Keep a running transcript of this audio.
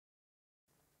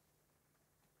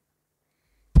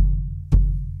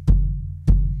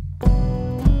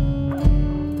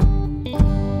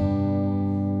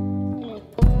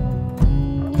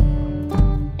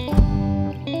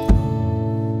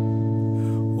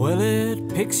Well,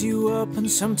 it picks you up and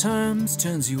sometimes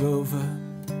turns you over.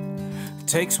 It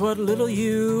takes what little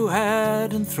you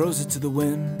had and throws it to the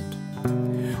wind.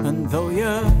 And though you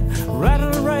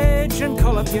rattle and rage and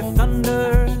call up your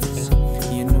thunders,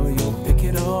 you know you'll pick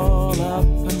it all up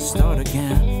and start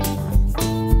again.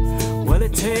 Well,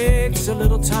 it takes a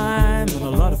little time and a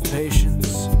lot of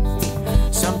patience.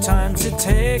 Sometimes it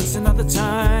takes another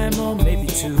time or maybe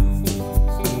two.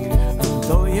 And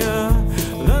though you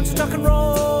learn to duck and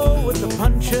roll with the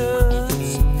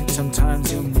punches,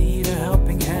 sometimes you'll need a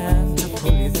helping hand to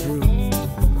pull you through.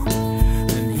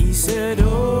 And he said,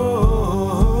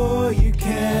 oh, you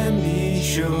can be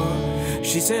sure.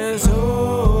 She says,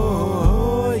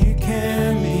 oh, you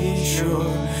can be sure.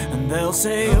 And they'll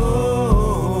say,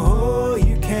 oh,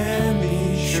 you can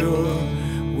be sure.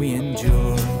 We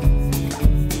endure.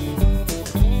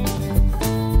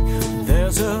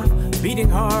 There's a beating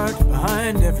heart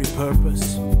behind every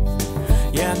purpose.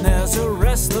 Yeah, and there's a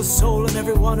restless soul in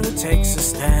everyone who takes a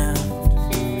stand.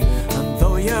 And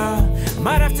though you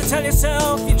might have to tell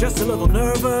yourself you're just a little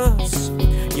nervous,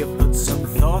 you put some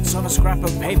thoughts on a scrap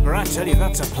of paper, I tell you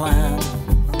that's a plan.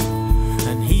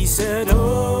 And he said,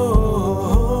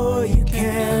 oh, you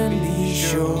can be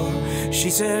sure. She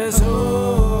says,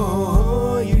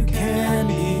 oh, you can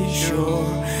be sure.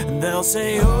 And they'll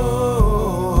say,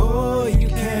 oh, you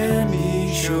can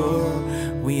be sure.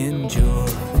 We endure.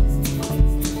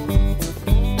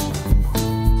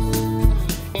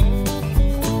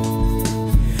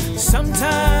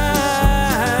 Sometimes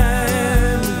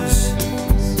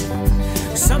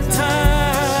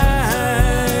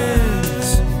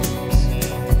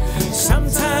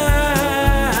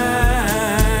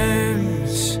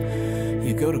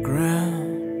you go to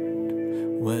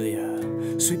ground. Well,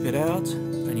 you sweep it out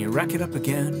and you rack it up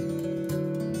again.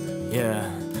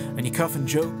 Yeah, and you cough and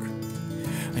joke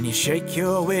and you shake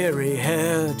your weary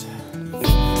head.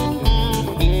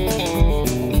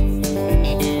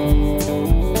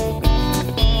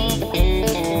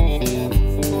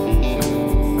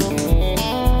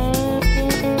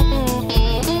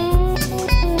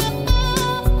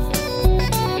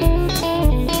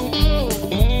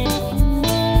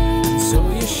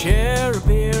 Share a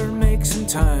beer and make some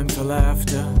time for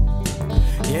laughter.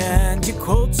 Yeah, and you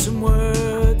quote some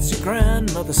words your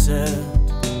grandmother said.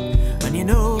 And you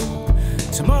know,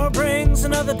 tomorrow brings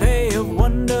another day of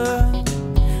wonder.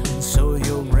 And so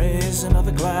you'll raise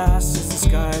another glass as the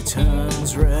sky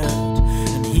turns red.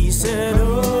 And he said,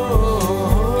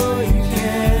 oh, you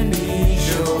can be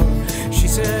sure. She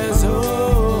says,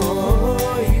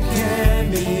 oh, you can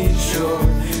be sure.